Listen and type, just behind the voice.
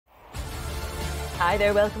Hi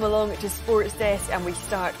there, welcome along to Sports Desk, and we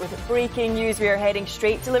start with breaking news. We are heading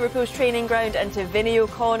straight to Liverpool's training ground and to Vinny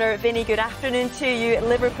O'Connor. Vinny, good afternoon to you.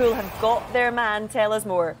 Liverpool have got their man. Tell us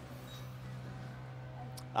more.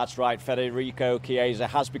 That's right, Federico Chiesa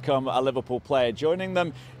has become a Liverpool player, joining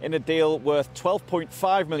them in a deal worth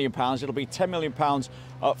 £12.5 million. It'll be £10 million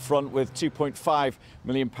up front with £2.5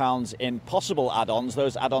 million in possible add-ons.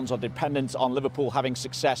 Those add-ons are dependent on Liverpool having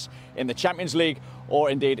success in the Champions League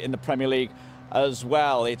or indeed in the Premier League as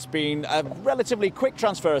well. It's been a relatively quick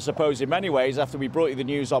transfer, I suppose, in many ways, after we brought you the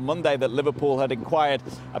news on Monday that Liverpool had inquired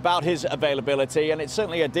about his availability, and it's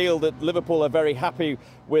certainly a deal that Liverpool are very happy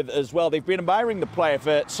with as well. They've been admiring the player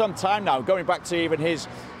for some time now, going back to even his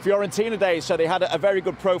Fiorentina days, so they had a very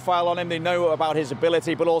good profile on him. They know about his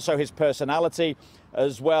ability, but also his personality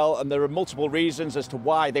as well, and there are multiple reasons as to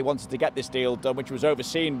why they wanted to get this deal done, which was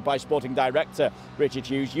overseen by Sporting Director Richard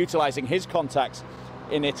Hughes, utilising his contacts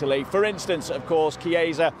in Italy. For instance, of course,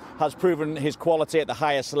 Chiesa has proven his quality at the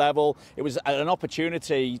highest level. It was an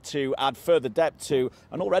opportunity to add further depth to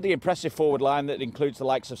an already impressive forward line that includes the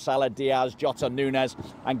likes of Salah, Diaz, Jota, Nunes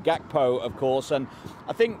and Gakpo, of course. And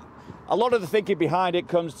I think a lot of the thinking behind it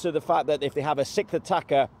comes to the fact that if they have a sixth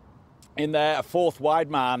attacker in there, a fourth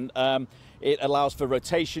wide man, it allows for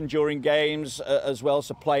rotation during games as well,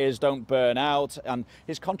 so players don't burn out. And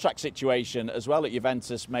his contract situation as well at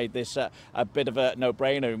Juventus made this a bit of a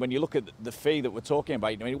no-brainer. And when you look at the fee that we're talking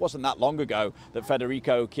about, I mean, it wasn't that long ago that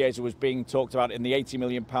Federico Chiesa was being talked about in the £80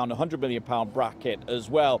 million, £100 million bracket as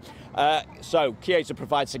well. So Chiesa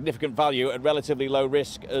provides significant value at relatively low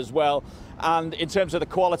risk as well. And in terms of the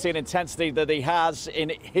quality and intensity that he has in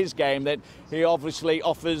his game, that he obviously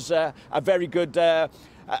offers a very good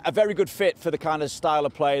fit for the kind of style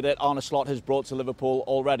of play that Arne Slot has brought to Liverpool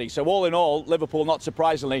already. So all in all, Liverpool, not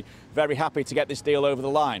surprisingly, very happy to get this deal over the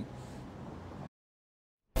line.